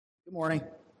Good morning.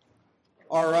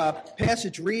 Our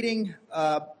passage reading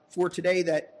for today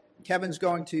that Kevin's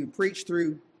going to preach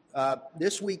through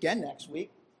this week and next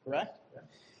week, correct?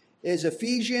 Is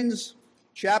Ephesians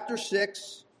chapter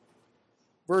 6,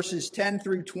 verses 10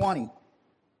 through 20.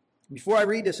 Before I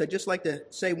read this, I'd just like to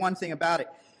say one thing about it.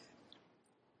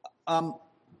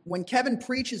 When Kevin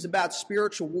preaches about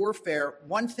spiritual warfare,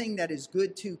 one thing that is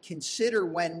good to consider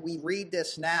when we read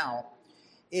this now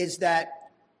is that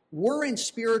we're in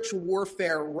spiritual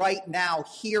warfare right now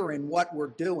here in what we're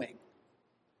doing.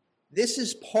 This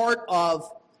is part of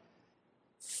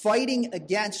fighting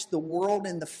against the world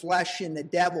and the flesh and the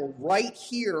devil right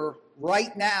here,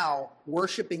 right now,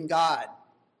 worshiping God.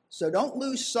 So don't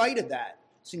lose sight of that.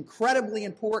 It's incredibly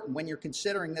important when you're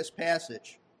considering this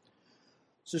passage.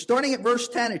 So starting at verse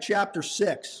 10 of chapter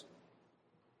 6.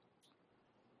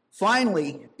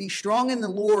 Finally, be strong in the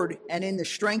Lord and in the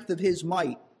strength of his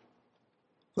might.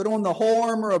 Put on the whole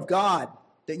armor of God,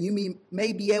 that you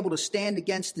may be able to stand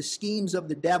against the schemes of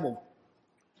the devil.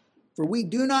 For we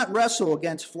do not wrestle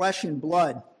against flesh and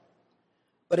blood,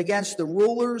 but against the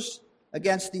rulers,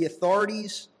 against the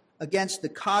authorities, against the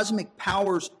cosmic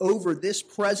powers over this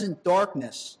present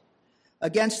darkness,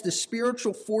 against the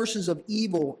spiritual forces of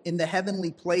evil in the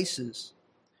heavenly places.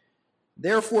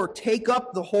 Therefore, take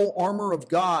up the whole armor of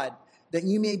God, that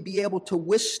you may be able to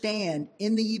withstand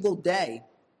in the evil day,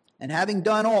 and having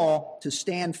done all, to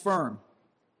stand firm.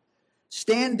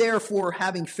 Stand therefore,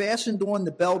 having fastened on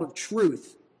the belt of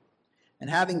truth,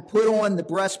 and having put on the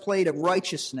breastplate of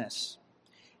righteousness,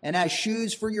 and as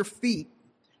shoes for your feet,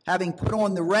 having put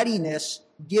on the readiness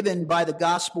given by the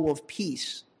gospel of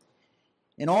peace.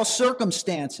 In all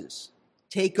circumstances,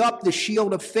 take up the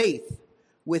shield of faith,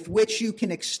 with which you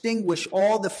can extinguish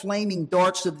all the flaming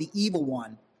darts of the evil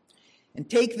one, and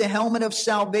take the helmet of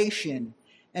salvation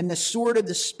and the sword of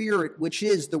the Spirit, which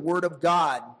is the word of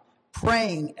God,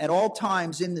 praying at all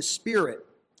times in the Spirit,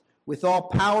 with all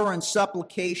power and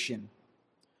supplication.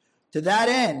 To that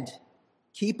end,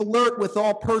 keep alert with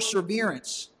all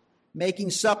perseverance,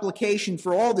 making supplication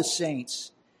for all the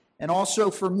saints, and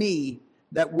also for me,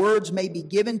 that words may be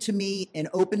given to me in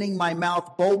opening my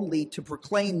mouth boldly to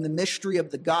proclaim the mystery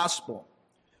of the gospel,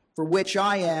 for which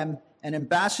I am an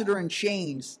ambassador in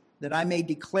chains, that I may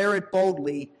declare it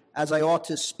boldly as I ought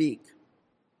to speak.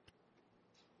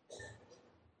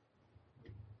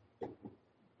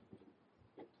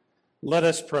 Let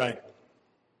us pray.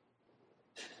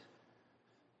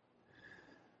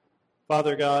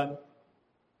 Father God,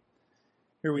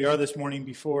 here we are this morning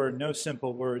before no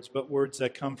simple words, but words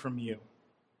that come from you.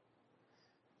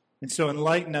 And so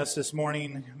enlighten us this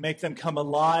morning, make them come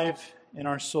alive in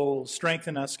our souls,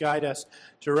 strengthen us, guide us,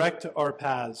 direct our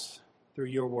paths through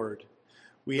your word.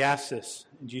 We ask this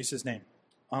in Jesus' name.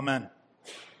 Amen.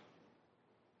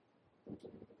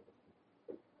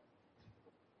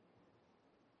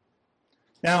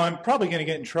 Now, I'm probably going to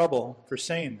get in trouble for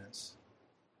saying this,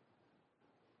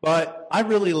 but I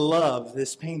really love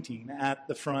this painting at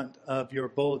the front of your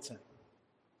bulletin.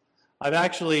 I've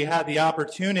actually had the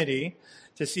opportunity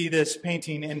to see this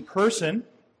painting in person.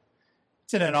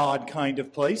 It's in an odd kind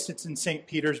of place. It's in St.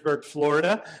 Petersburg,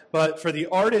 Florida. But for the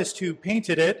artist who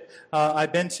painted it,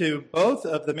 I've been to both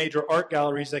of the major art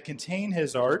galleries that contain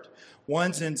his art.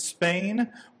 One's in Spain,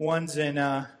 one's in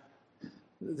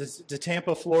the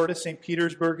Tampa, Florida, St.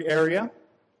 Petersburg area.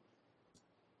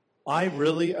 I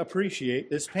really appreciate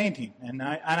this painting. And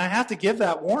I have to give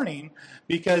that warning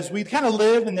because we kind of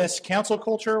live in this cancel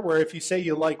culture where if you say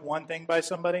you like one thing by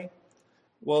somebody,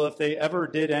 well, if they ever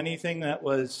did anything that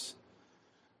was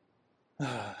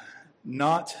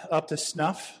not up to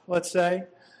snuff, let's say,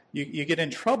 you get in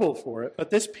trouble for it.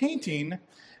 But this painting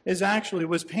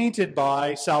was painted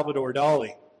by Salvador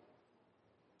Dali.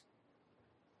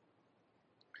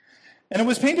 And it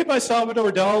was painted by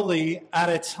Salvador Dali at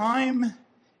a time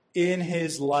in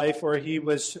his life where he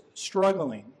was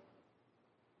struggling.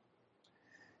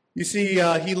 You see,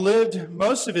 he lived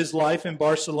most of his life in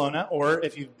Barcelona, or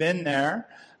if you've been there,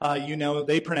 you know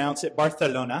they pronounce it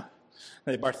Barcelona.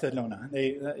 Barcelona.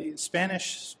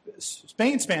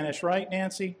 Spain Spanish, right,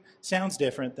 Nancy? Sounds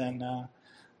different than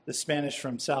the Spanish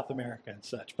from South America and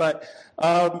such. But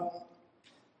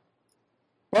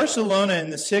Barcelona in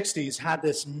the 60s had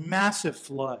this massive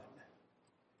flood.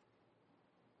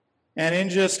 And in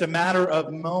just a matter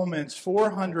of moments,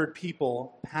 400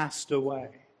 people passed away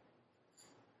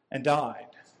and died.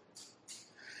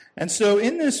 And so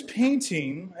in this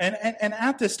painting, and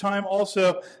at this time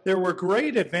also, there were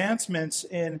great advancements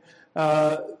in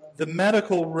the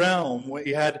medical realm.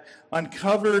 We had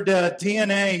uncovered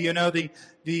DNA,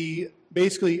 the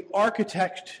basically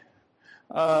architect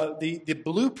the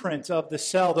blueprint of the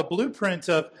cell, the blueprint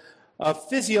of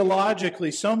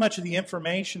physiologically so much of the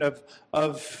information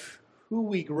of who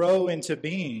we grow into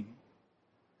being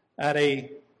at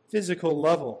a physical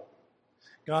level.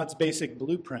 God's basic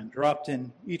blueprint dropped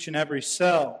in each and every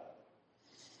cell.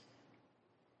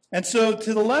 And so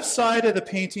to the left side of the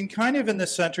painting, kind of in the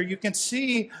center, you can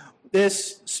see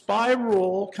this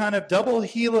spiral kind of double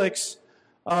helix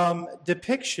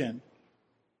depiction.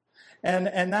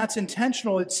 And that's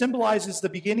intentional. It symbolizes the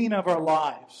beginning of our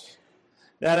lives.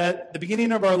 That at the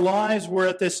beginning of our lives, we're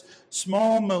at this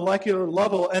small molecular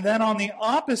level. And then on the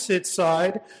opposite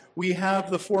side, we have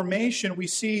the formation. We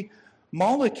see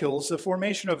molecules, the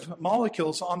formation of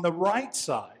molecules on the right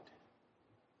side.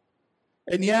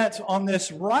 And yet, on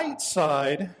this right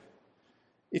side,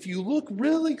 if you look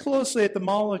really closely at the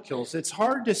molecules, it's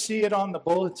hard to see it on the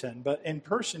bulletin, but in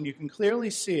person you can clearly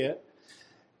see it.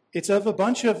 It's of a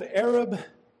bunch of Arab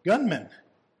gunmen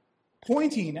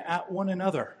pointing at one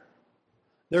another.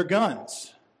 Their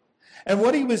guns. And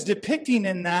what he was depicting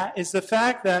in that is the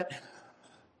fact that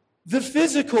the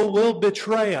physical will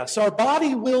betray us. Our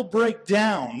body will break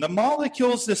down. The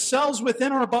molecules, the cells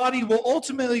within our body will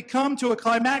ultimately come to a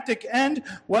climactic end,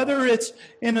 whether it's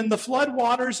in the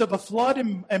floodwaters of a flood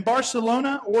in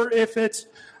Barcelona or if it's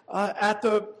at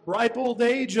the ripe old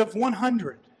age of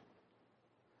 100.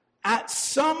 At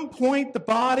some point, the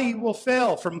body will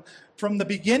fail from the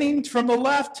beginning, from the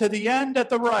left to the end at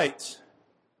the right.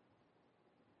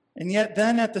 And yet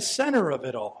then at the center of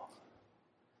it all,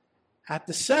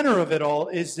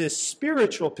 is this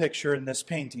spiritual picture in this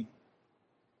painting.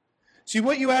 See,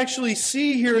 what you actually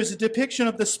see here is a depiction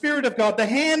of the Spirit of God, the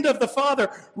hand of the Father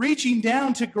reaching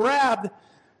down to grab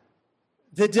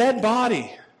the dead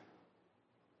body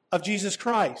of Jesus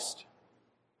Christ.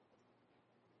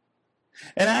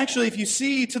 And actually, if you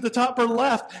see to the top or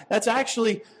left, that's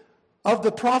actually of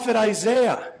the prophet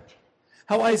Isaiah.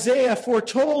 How Isaiah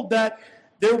foretold that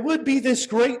there would be this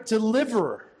great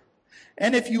deliverer.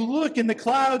 And if you look in the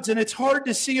clouds, and it's hard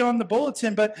to see on the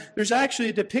bulletin, but there's actually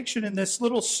a depiction in this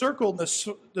little circle, the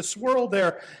swirl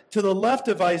there to the left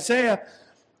of Isaiah,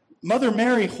 Mother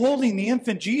Mary holding the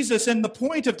infant Jesus. And the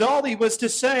point of Dolly was to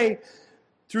say,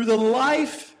 through the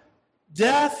life,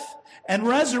 death, and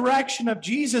resurrection of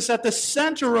Jesus at the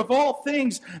center of all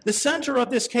things, the center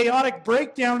of this chaotic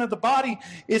breakdown of the body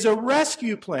is a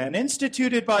rescue plan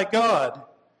instituted by God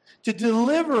to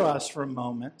deliver us from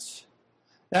moments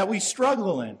that we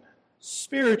struggle in,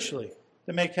 spiritually,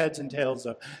 to make heads and tails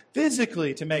of,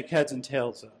 physically, to make heads and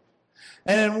tails of.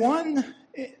 And in one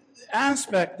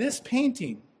aspect, this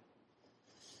painting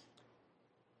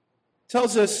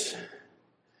tells us,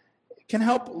 can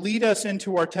help lead us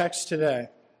into our text today.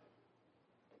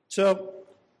 So,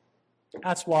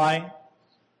 that's why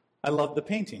I love the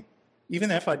painting,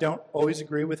 even if I don't always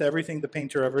agree with everything the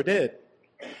painter ever did.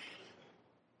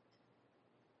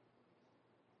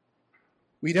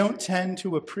 We don't tend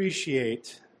to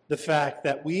appreciate the fact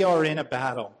that we are in a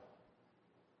battle,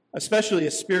 especially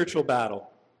a spiritual battle.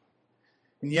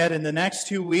 And yet in the next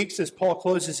 2 weeks, as Paul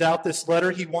closes out this letter,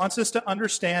 he wants us to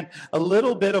understand a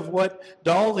little bit of what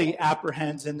Dolly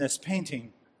apprehends in this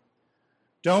painting.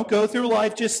 Don't go through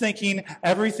life just thinking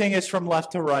everything is from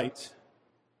left to right.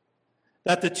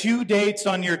 That the 2 dates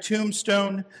on your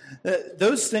tombstone,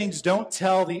 those things don't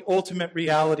tell the ultimate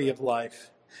reality of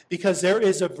life. Because there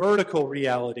is a vertical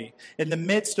reality in the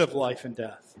midst of life and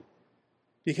death.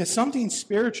 Because something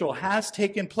spiritual has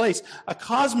taken place, a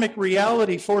cosmic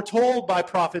reality foretold by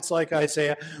prophets like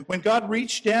Isaiah, when God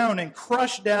reached down and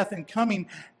crushed death and coming,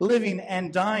 living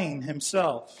and dying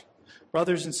himself.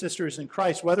 Brothers and sisters in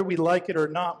Christ, whether we like it or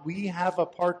not, we have a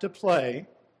part to play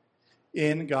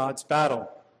in God's battle.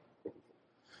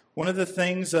 One of the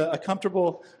things a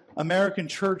comfortable American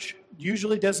church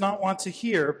usually does not want to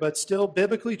hear, but still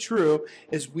biblically true,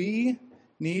 is we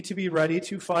need to be ready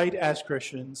to fight as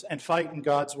Christians and fight in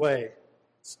God's way.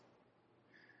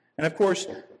 And of course,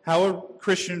 how a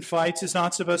Christian fights is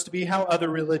not supposed to be how other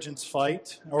religions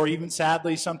fight, or even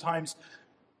sadly, sometimes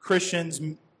Christians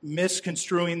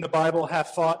misconstruing the Bible have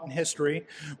fought in history.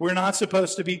 We're not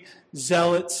supposed to be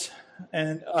zealots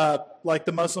and like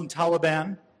the Muslim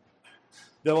Taliban.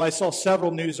 Though I saw several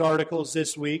news articles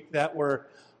this week that were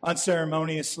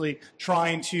unceremoniously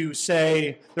trying to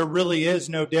say there really is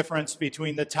no difference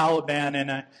between the Taliban and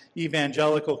an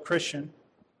evangelical Christian.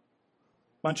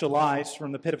 Bunch of lies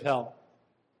from the pit of hell.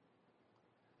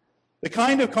 The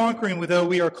kind of conquering, though,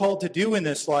 we are called to do in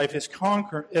this life is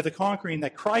the conquering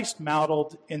that Christ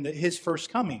modeled in his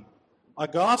first coming, a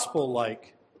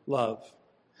gospel-like love.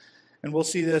 And we'll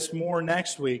see this more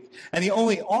next week. And the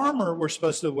only armor we're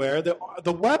supposed to wear,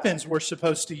 the weapons we're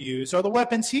supposed to use, are the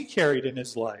weapons he carried in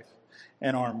his life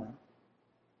and armor.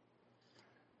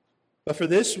 But for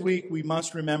this week, we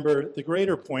must remember the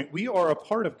greater point. We are a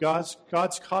part of God's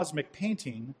cosmic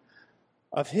painting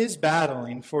of his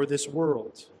battling for this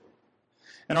world.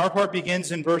 And our part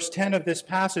begins in verse 10 of this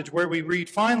passage where we read,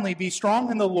 "Finally, be strong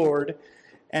in the Lord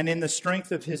and in the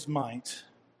strength of his might."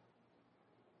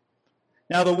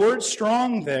 Now, the word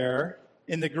strong there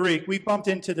in the Greek, we bumped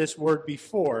into this word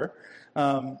before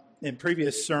in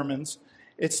previous sermons.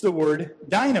 It's the word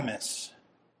dynamis,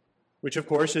 which, of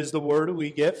course, is the word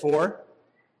we get for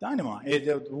dynamite.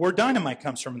 The word dynamite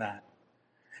comes from that.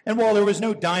 And while there was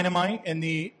no dynamite in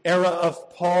the era of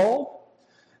Paul,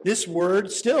 this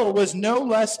word still was no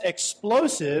less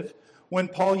explosive when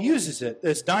Paul uses it,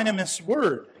 this dynamis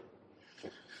word.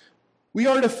 We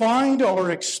are to find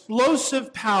our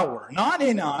explosive power, not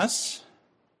in us,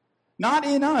 not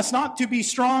to be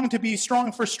strong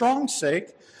for strong's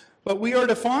sake, but we are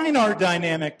to find our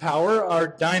dynamic power, our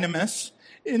dynamis,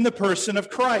 in the person of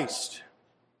Christ.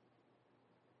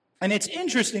 And it's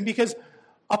interesting because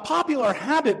a popular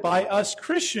habit by us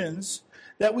Christians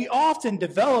that we often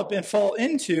develop and fall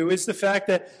into is the fact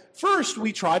that first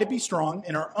we try to be strong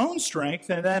in our own strength,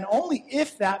 and then only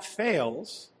if that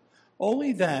fails,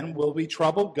 only then will we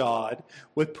trouble God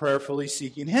with prayerfully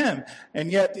seeking him.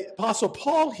 And yet the Apostle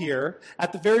Paul here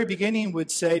at the very beginning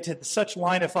would say to such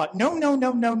line of thought, no,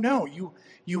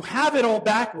 you have it all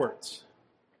backwards.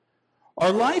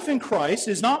 Our life in Christ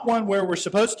is not one where we're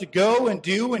supposed to go and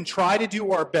do and try to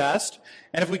do our best,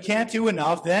 and if we can't do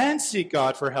enough, then seek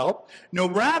God for help. No,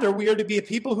 rather, we are to be a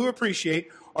people who appreciate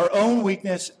our own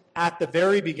weakness at the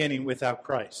very beginning without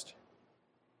Christ.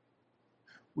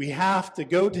 We have to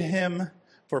go to him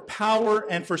for power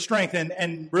and for strength,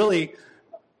 and really,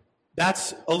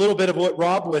 that's a little bit of what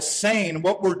Rob was saying.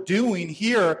 What we're doing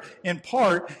here, in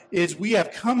part, is we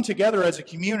have come together as a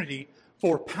community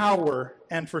for power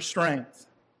and for strength.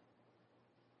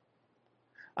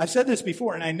 I've said this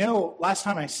before, and I know last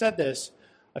time I said this,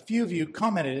 a few of you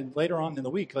commented later on in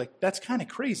the week, like, that's kind of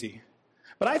crazy.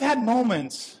 But I've had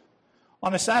moments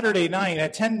on a Saturday night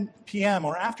at 10 p.m.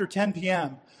 or after 10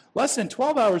 p.m., less than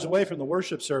 12 hours away from the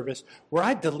worship service, where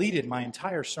I deleted my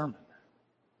entire sermon.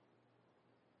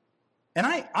 And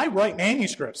I write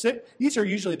manuscripts. These are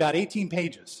usually about 18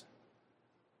 pages.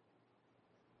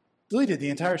 Deleted the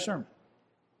entire sermon.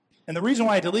 And the reason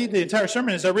why I deleted the entire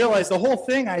sermon is I realized the whole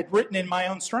thing I had written in my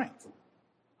own strength.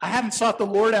 I hadn't sought the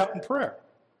Lord out in prayer.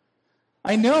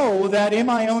 I know that in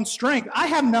my own strength, I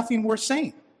have nothing worth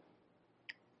saying.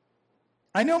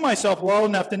 I know myself well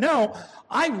enough to know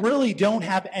I really don't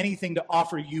have anything to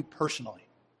offer you personally.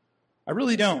 I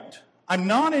really don't. I'm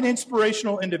not an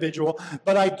inspirational individual,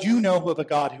 but I do know of a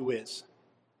God who is.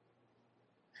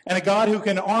 And a God who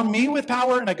can arm me with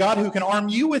power, and a God who can arm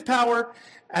you with power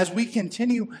as we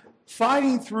continue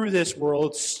fighting through this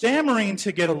world, stammering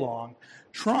to get along,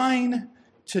 trying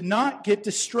to not get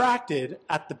distracted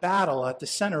at the battle at the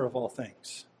center of all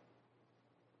things.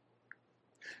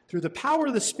 Through the power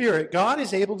of the Spirit, God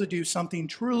is able to do something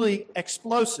truly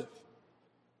explosive,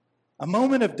 a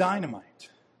moment of dynamite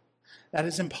that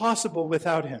is impossible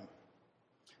without him.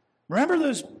 Remember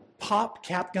those pop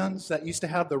cap guns that used to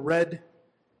have the red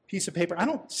piece of paper? I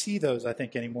don't see those, I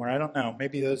think, anymore. I don't know.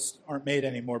 Maybe those aren't made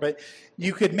anymore. But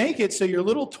you could make it so your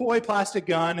little toy plastic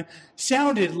gun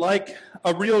sounded like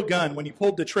a real gun when you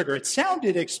pulled the trigger. It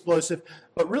sounded explosive,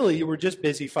 but really you were just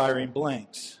busy firing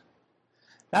blanks.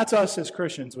 That's us as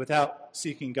Christians without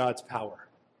seeking God's power.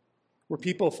 We're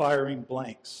people firing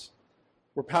blanks.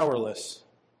 We're powerless.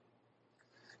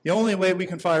 The only way we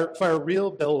can fire real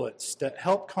bullets that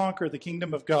help conquer the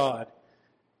kingdom of God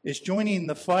is joining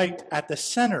the fight at the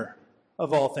center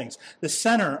of all things, the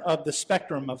center of the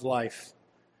spectrum of life,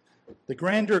 the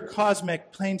grander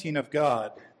cosmic painting of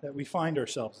God that we find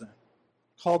ourselves in,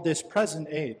 called this present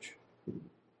age.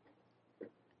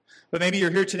 But maybe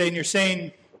you're here today and you're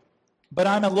saying, but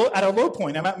I'm at a low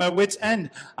point. I'm at my wit's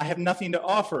end. I have nothing to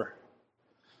offer.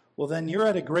 Well, then you're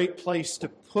at a great place to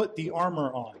put the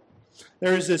armor on.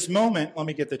 There is this moment, let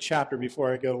me get the chapter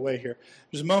before I go away here.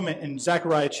 There's a moment in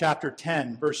Zechariah chapter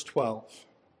 10, verse 12.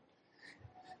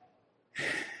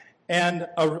 And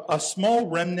a small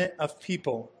remnant of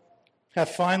people have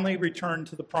finally returned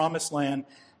to the promised land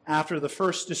after the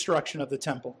first destruction of the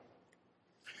temple.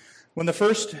 When the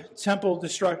first temple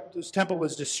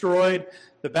was destroyed,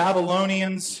 the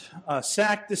Babylonians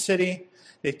sacked the city.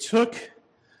 They took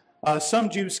some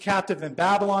Jews captive in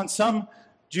Babylon. Some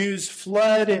Jews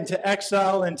fled into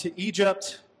exile into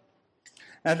Egypt.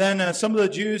 And then some of the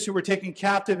Jews who were taken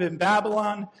captive in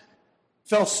Babylon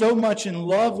fell so much in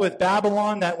love with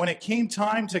Babylon that when it came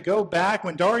time to go back,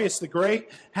 when Darius the Great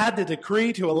had the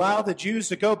decree to allow the Jews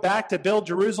to go back to build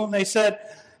Jerusalem, they said,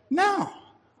 no,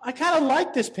 I kind of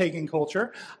like this pagan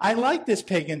culture. I like this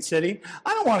pagan city.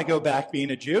 I don't want to go back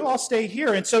being a Jew. I'll stay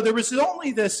here. And so there was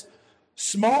only this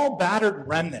small battered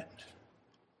remnant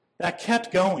that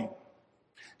kept going,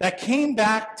 that came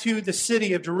back to the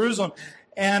city of Jerusalem.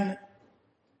 And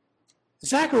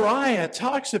Zechariah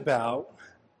talks about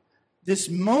this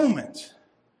moment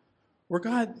where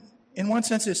God, in one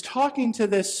sense, is talking to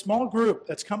this small group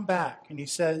that's come back. And he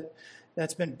said,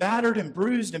 that's been battered and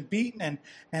bruised and beaten,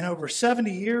 and over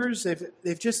 70 years,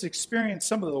 they've just experienced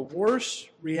some of the worst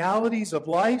realities of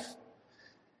life.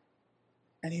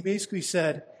 And he basically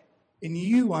said, in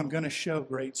you, I'm going to show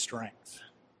great strength.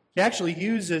 He actually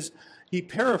uses,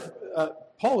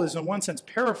 Paul is in one sense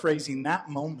paraphrasing that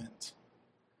moment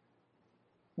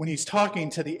when he's talking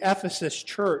to the Ephesus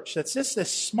church. That's just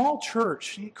this small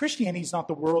church. Christianity is not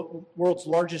the world's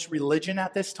largest religion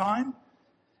at this time.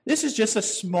 This is just a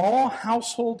small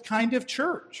household kind of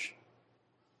church.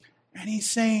 And he's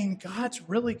saying, God's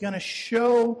really going to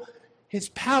show his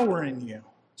power in you.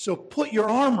 So put your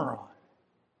armor on.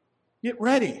 Get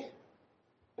ready.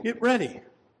 Get ready.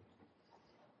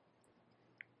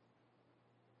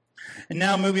 And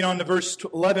now moving on to verse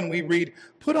 11, we read,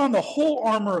 put on the whole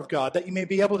armor of God, that you may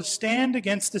be able to stand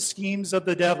against the schemes of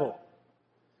the devil.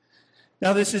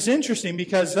 Now this is interesting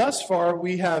because thus far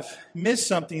we have missed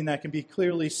something that can be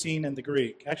clearly seen in the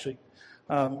Greek. Actually,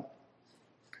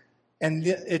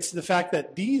 it's the fact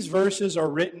that these verses are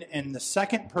written in the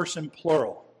second person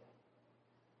plural.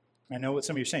 I know what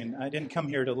some of you are saying. I didn't come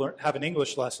here to have an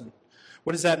English lesson.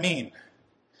 What does that mean?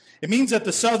 It means that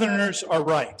the Southerners are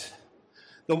right.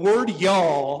 The word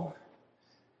y'all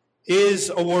is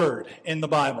a word in the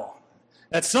Bible.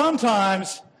 That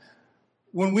sometimes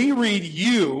when we read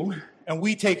you and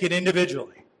we take it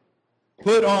individually,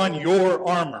 put on your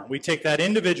armor, we take that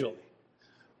individually.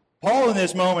 Paul in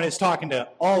this moment is talking to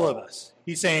all of us.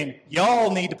 He's saying,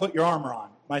 y'all need to put your armor on.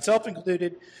 Myself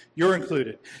included, you're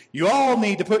included. You all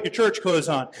need to put your church clothes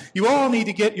on. You all need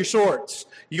to get your swords.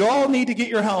 You all need to get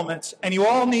your helmets. And you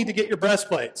all need to get your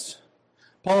breastplates.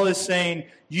 Paul is saying,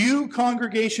 you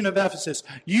congregation of Ephesus,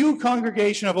 you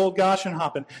congregation of Old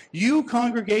Goshenhoppen, you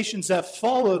congregations that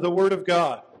follow the word of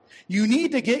God, you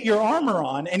need to get your armor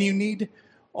on, and you need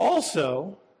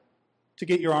also to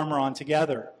get your armor on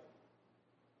together.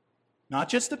 Not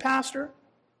just the pastor,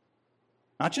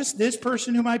 not just this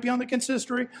person who might be on the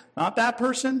consistory, not that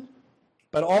person,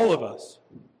 but all of us.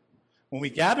 When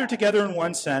we gather together in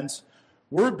one sense,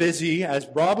 we're busy, as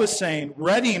Rob was saying,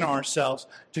 readying ourselves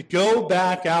to go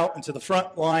back out into the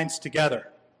front lines together.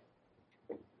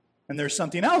 And there's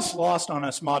something else lost on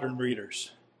us modern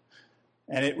readers.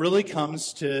 And it really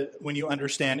comes to when you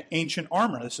understand ancient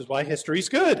armor. This is why history's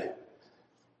good.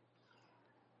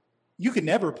 You could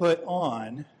never put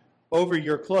on over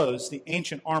your clothes the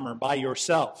ancient armor by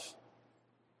yourself.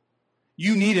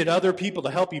 You needed other people to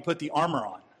help you put the armor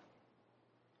on.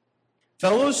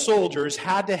 Fellow soldiers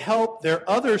had to help their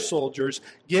other soldiers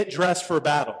get dressed for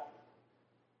battle.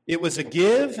 It was a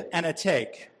give and a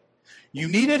take. You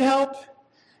needed help,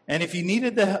 and you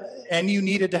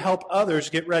needed to help others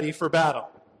get ready for battle.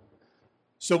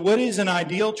 So what is an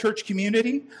ideal church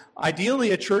community?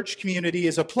 Ideally, a church community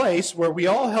is a place where we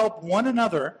all help one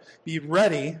another be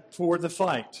ready for the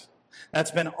fight.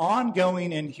 That's been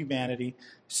ongoing in humanity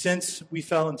since we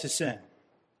fell into sin.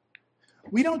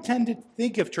 We don't tend to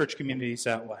think of church communities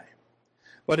that way.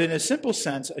 But in a simple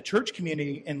sense, a church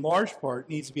community, in large part,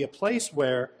 needs to be a place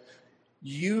where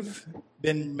you've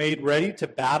been made ready to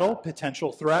battle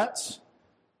potential threats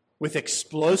with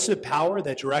explosive power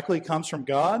that directly comes from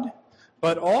God.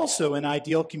 But also an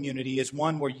ideal community is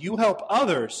one where you help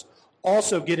others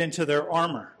also get into their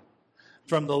armor,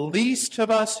 from the least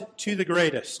of us to the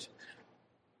greatest.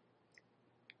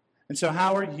 And so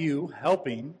how are you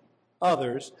helping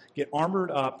others get armored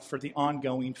up for the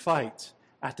ongoing fight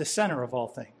at the center of all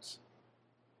things?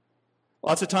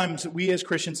 Lots of times we as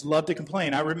Christians love to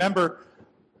complain. I remember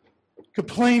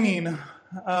complaining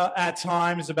at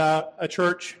times about a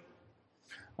church.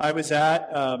 I was at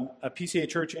a PCA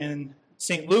church in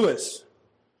St. Louis.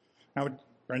 I would,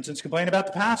 for instance, complain about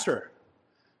the pastor,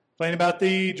 complain about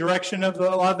the direction of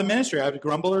a lot of the ministry. I was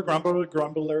grumbler.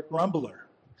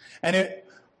 And it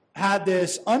had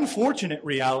this unfortunate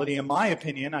reality, in my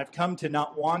opinion. I've come to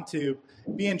not want to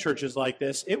be in churches like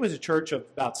this. It was a church of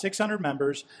about 600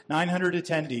 members, 900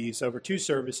 attendees over 2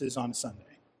 services on a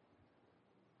Sunday.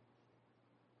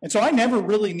 And so I never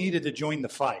really needed to join the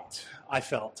fight, I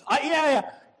felt.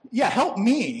 Yeah, help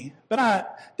me.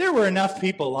 But there were enough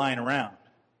people lying around.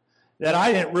 that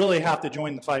I didn't really have to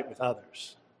join the fight with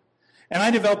others. And I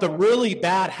developed a really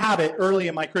bad habit early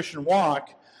in my Christian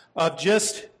walk of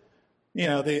just,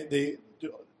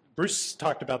 Bruce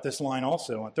talked about this line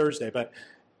also on Thursday, but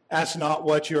ask not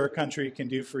what your country can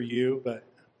do for you, but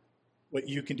what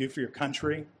you can do for your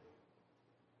country.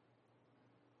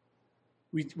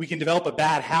 We can develop a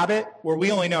bad habit where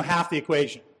we only know half the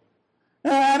equation.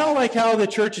 I don't like how the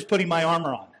church is putting my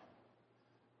armor on.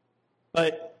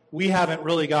 But we haven't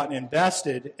really gotten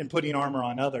invested in putting armor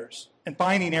on others and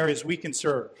finding areas we can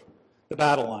serve the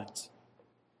battle lines.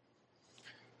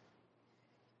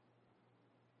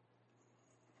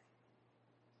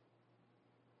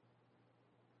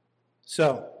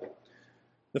 So,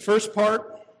 the first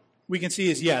part we can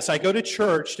see is, yes, I go to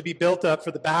church to be built up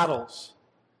for the battles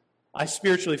I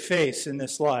spiritually face in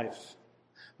this life.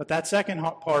 But that second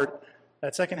part,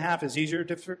 that second half is easier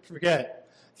to forget.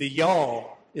 The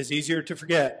y'all is easier to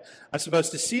forget. I'm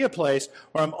supposed to see a place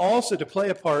where I'm also to play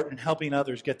a part in helping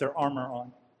others get their armor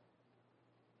on.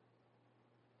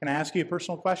 Can I ask you a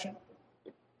personal question?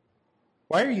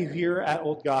 Why are you here at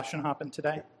Old Goshenhoppen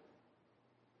today?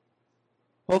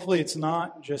 Hopefully it's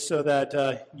not just so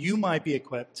that you might be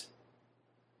equipped,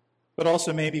 but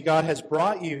also maybe God has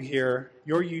brought you here,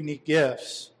 your unique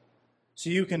gifts, so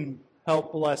you can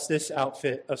help bless this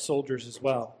outfit of soldiers as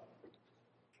well.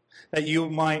 That you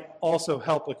might also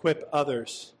help equip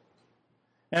others.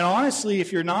 And honestly,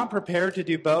 if you're not prepared to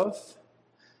do both,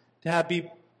 to have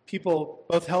people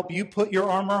both help you put your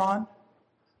armor on,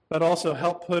 but also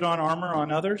help put on armor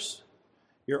on others,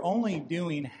 you're only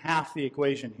doing half the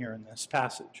equation here in this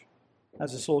passage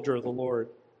as a soldier of the Lord.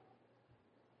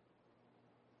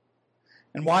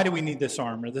 And why do we need this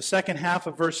armor? The second half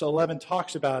of verse 11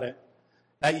 talks about it.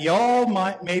 That y'all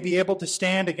may be able to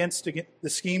stand against the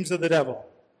schemes of the devil.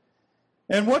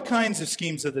 And what kinds of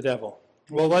schemes of the devil?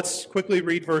 Well, let's quickly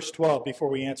read verse 12 before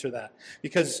we answer that,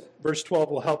 because verse 12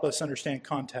 will help us understand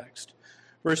context.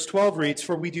 Verse 12 reads,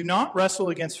 "For we do not wrestle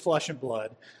against flesh and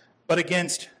blood, but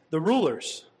against the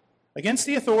rulers, against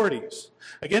the authorities,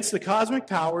 against the cosmic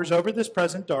powers over this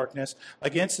present darkness,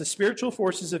 against the spiritual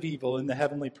forces of evil in the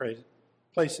heavenly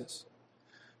places."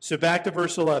 So back to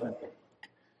verse 11.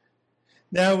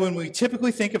 Now, when we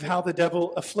typically think of how the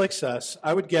devil afflicts us,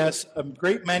 I would guess a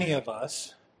great many of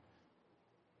us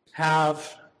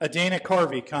have a Dana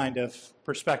Carvey kind of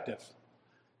perspective.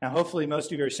 Now, hopefully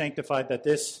most of you are sanctified that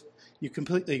you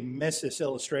completely miss this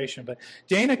illustration, but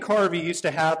Dana Carvey used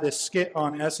to have this skit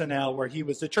on SNL where he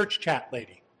was the church chat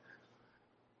lady.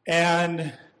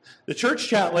 And the church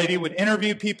chat lady would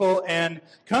interview people and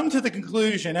come to the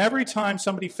conclusion every time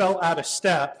somebody fell out of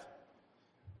step,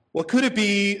 well, could it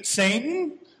be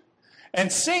Satan? And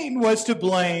Satan was to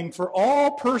blame for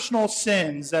all personal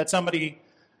sins that somebody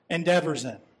endeavors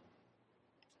in.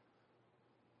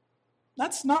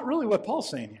 That's not really what Paul's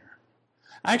saying here.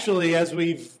 Actually, as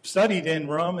we've studied in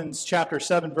Romans chapter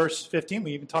 7, verse 15,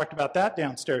 we even talked about that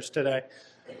downstairs today,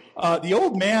 the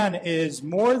old man is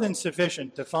more than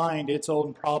sufficient to find its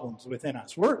own problems within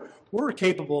us. We're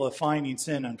capable of finding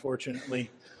sin, unfortunately,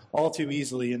 all too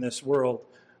easily in this world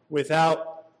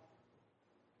without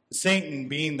Satan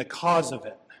being the cause of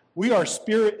it. We are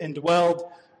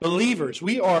spirit-indwelled believers.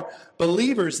 We are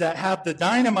believers that have the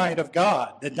dynamite of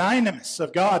God, the dynamis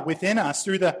of God within us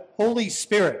through the Holy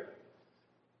Spirit.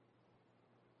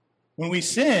 When we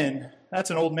sin, that's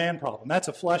an old man problem. That's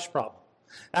a flesh problem.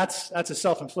 That's a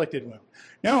self-inflicted wound.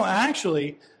 No,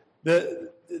 actually,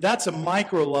 that's a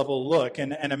micro-level look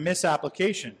and a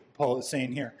misapplication, Paul is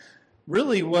saying here.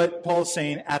 Really what Paul is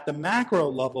saying, at the macro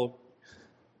level,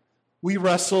 we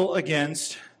wrestle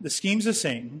against the schemes of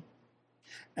Satan,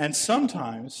 and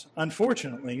sometimes,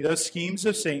 unfortunately, those schemes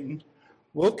of Satan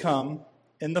will come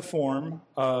in the form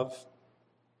of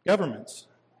governments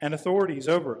and authorities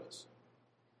over us.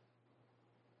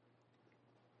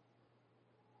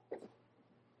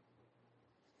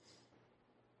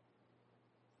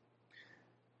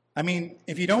 I mean,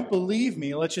 if you don't believe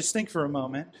me, let's just think for a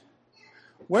moment.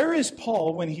 Where is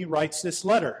Paul when he writes this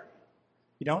letter?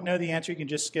 You don't know the answer, you can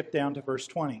just skip down to verse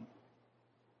 20.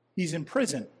 He's in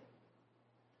prison.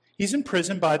 He's in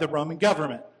prison by the Roman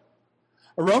government.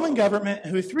 A Roman government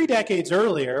who 3 decades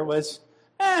earlier was,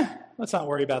 let's not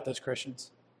worry about those Christians.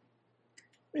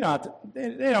 They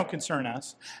don't concern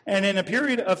us. And in a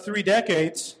period of 3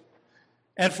 decades,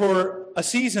 and for a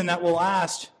season that will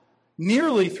last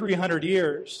nearly 300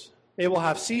 years, they will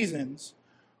have seasons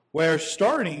where,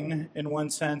 starting in one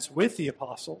sense with the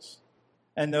apostles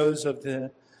and those of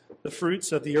the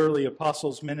fruits of the early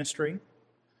apostles' ministry,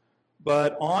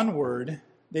 but onward,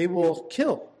 they will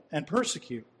kill and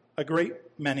persecute a great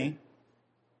many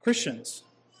Christians.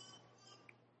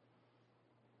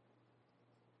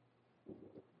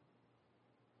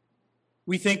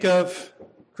 We think of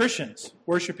Christians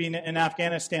worshiping in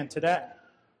Afghanistan today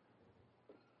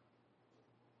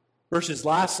versus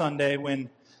last Sunday when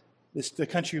the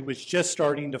country was just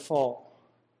starting to fall.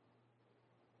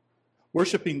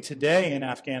 Worshiping today in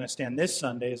Afghanistan this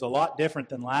Sunday is a lot different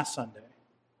than last Sunday.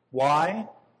 Why?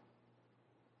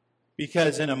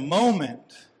 Because in a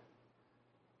moment,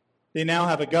 they now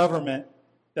have a government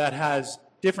that has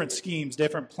different schemes,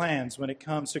 different plans when it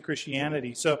comes to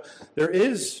Christianity. So there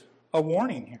is a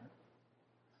warning here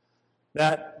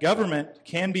that government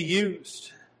can be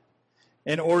used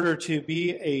in order to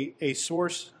be a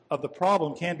source of the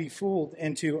problem, can be fooled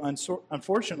into,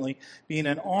 unfortunately, being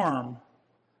an arm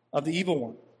of the evil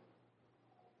one.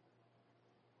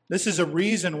 This is a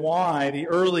reason why the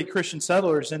early Christian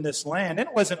settlers in this land, and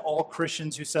it wasn't all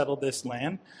Christians who settled this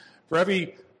land. For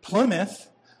every Plymouth,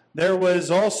 there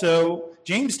was also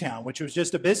Jamestown, which was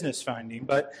just a business finding.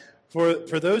 But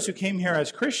for those who came here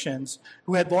as Christians,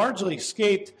 who had largely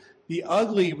escaped the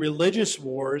ugly religious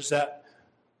wars that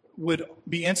would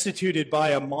be instituted by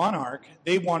a monarch,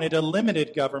 they wanted a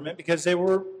limited government because they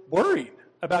were worried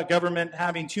about government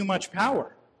having too much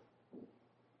power.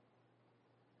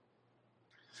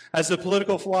 As the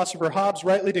political philosopher Hobbes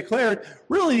rightly declared,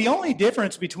 really the only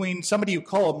difference between somebody you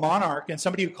call a monarch and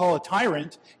somebody you call a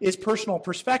tyrant is personal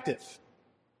perspective.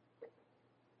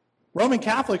 Roman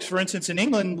Catholics, for instance, in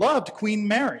England loved Queen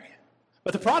Mary,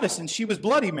 but the Protestants, she was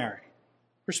Bloody Mary.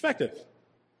 Perspective.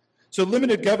 So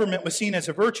limited government was seen as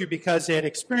a virtue because they had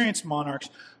experienced monarchs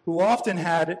who often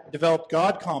had developed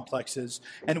God complexes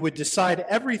and would decide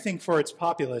everything for its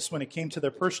populace when it came to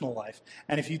their personal life.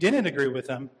 And if you didn't agree with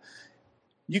them,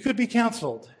 you could be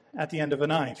counseled at the end of a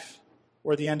knife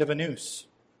or the end of a noose.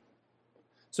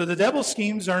 So the devil's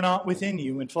schemes are not within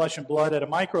you in flesh and blood at a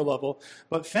micro level,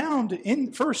 but found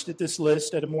in first at this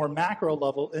list at a more macro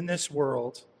level in this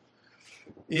world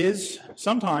is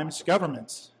sometimes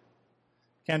governments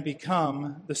can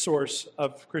become the source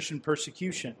of Christian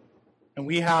persecution. And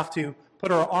we have to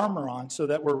put our armor on so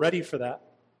that we're ready for that.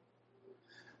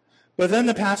 But then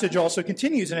the passage also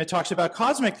continues, and it talks about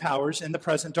cosmic powers in the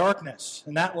present darkness.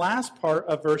 And that last part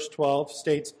of verse 12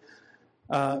 states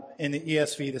in the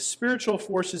ESV, the spiritual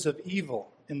forces of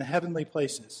evil in the heavenly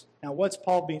places. Now, what's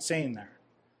Paul saying there?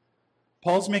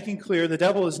 Paul's making clear the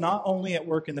devil is not only at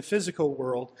work in the physical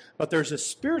world, but there's a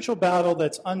spiritual battle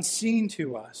that's unseen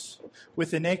to us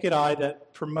with the naked eye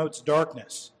that promotes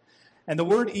darkness. And the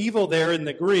word evil there in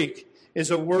the Greek is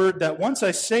a word that once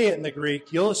I say it in the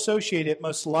Greek, you'll associate it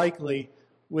most likely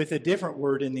with a different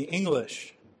word in the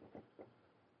English.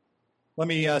 Let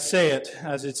me say it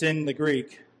as it's in the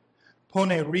Greek.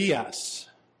 Ponerias.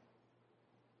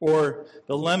 Or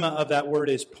the lemma of that word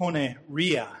is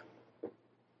poneria.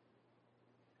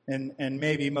 And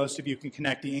maybe most of you can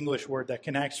connect the English word that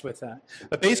connects with that.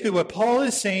 But basically what Paul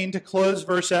is saying to close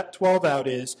verse 12 out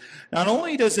is, not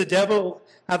only does the devil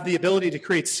have the ability to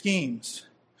create schemes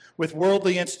with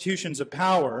worldly institutions of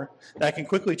power that can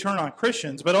quickly turn on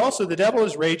Christians, but also the devil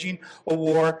is raging a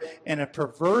war in a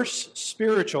perverse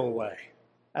spiritual way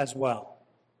as well,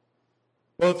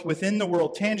 both within the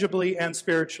world tangibly and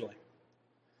spiritually.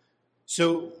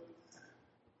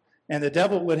 And the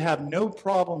devil would have no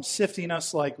problem sifting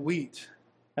us like wheat,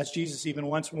 as Jesus even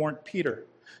once warned Peter.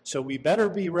 So we better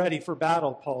be ready for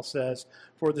battle, Paul says,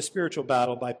 for the spiritual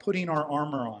battle by putting our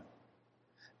armor on.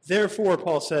 Therefore,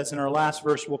 Paul says in our last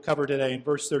verse we'll cover today, in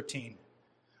verse 13,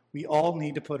 we all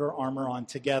need to put our armor on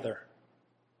together.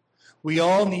 We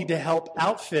all need to help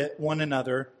outfit one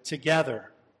another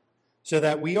together so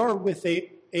that we are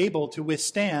able to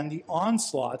withstand the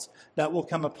onslaughts that will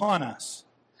come upon us.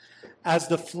 As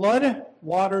the flood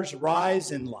waters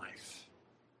rise in life,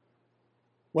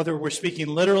 whether we're speaking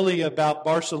literally about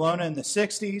Barcelona in the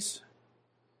 60s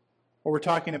or we're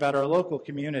talking about our local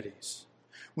communities,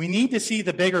 we need to see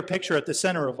the bigger picture at the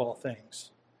center of all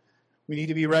things. We need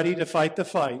to be ready to fight the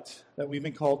fight that we've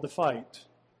been called to fight,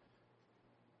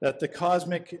 that the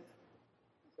cosmic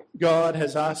God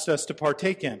has asked us to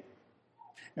partake in,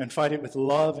 and fight it with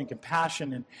love and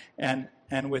compassion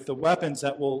and with the weapons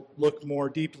that we'll look more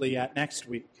deeply at next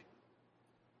week.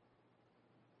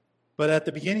 But at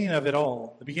the beginning of it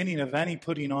all, the beginning of any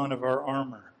putting on of our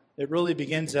armor, it really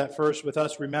begins at first with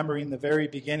us remembering the very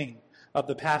beginning of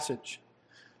the passage.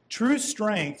 True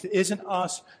strength isn't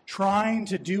us trying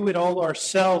to do it all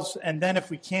ourselves, and then if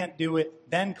we can't do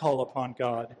it, then call upon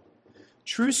God.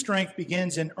 True strength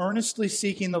begins in earnestly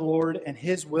seeking the Lord and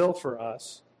His will for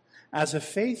us as a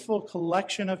faithful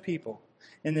collection of people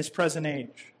in this present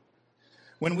age.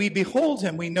 When we behold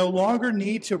him, we no longer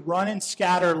need to run and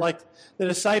scatter like the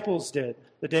disciples did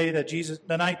the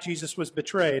night Jesus was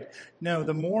betrayed. No,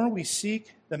 the more we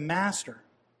seek the Master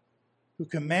who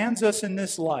commands us in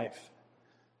this life,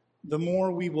 the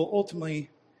more we will ultimately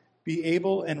be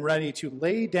able and ready to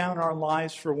lay down our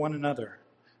lives for one another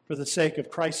for the sake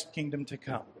of Christ's kingdom to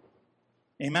come.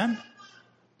 Amen?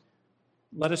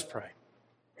 Let us pray.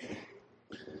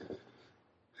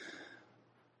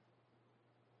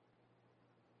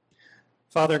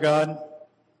 Father God,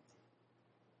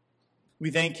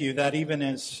 we thank you that even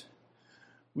as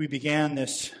we began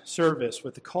this service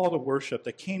with the call to worship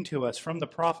that came to us from the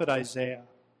prophet Isaiah,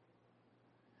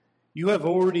 you have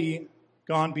already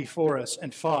gone before us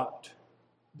and fought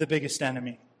the biggest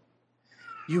enemy.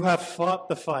 You have fought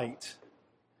the fight.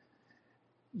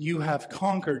 You have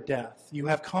conquered death. You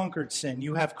have conquered sin.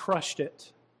 You have crushed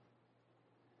it.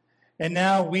 And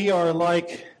now we are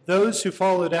like those who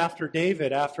followed after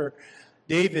David,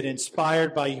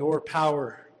 inspired by your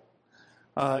power,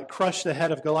 crushed the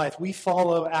head of Goliath. We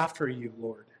follow after you,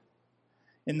 Lord,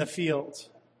 in the field.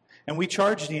 And we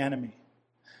charge the enemy.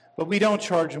 But we don't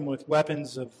charge them with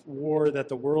weapons of war that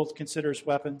the world considers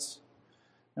weapons.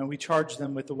 And we charge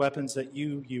them with the weapons that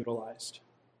you utilized.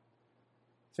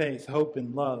 Faith, hope,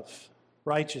 and love,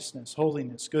 righteousness,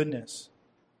 holiness, goodness.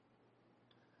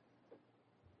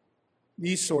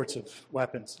 These sorts of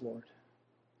weapons, Lord.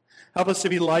 Help us to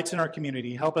be lights in our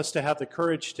community. Help us to have the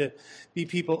courage to be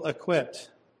people equipped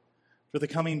for the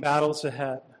coming battles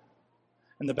ahead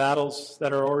and the battles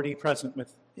that are already present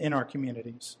within our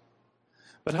communities.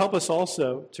 But help us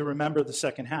also to remember the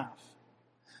second half,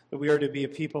 that we are to be a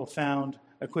people found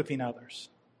equipping others.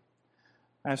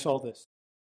 I ask all this.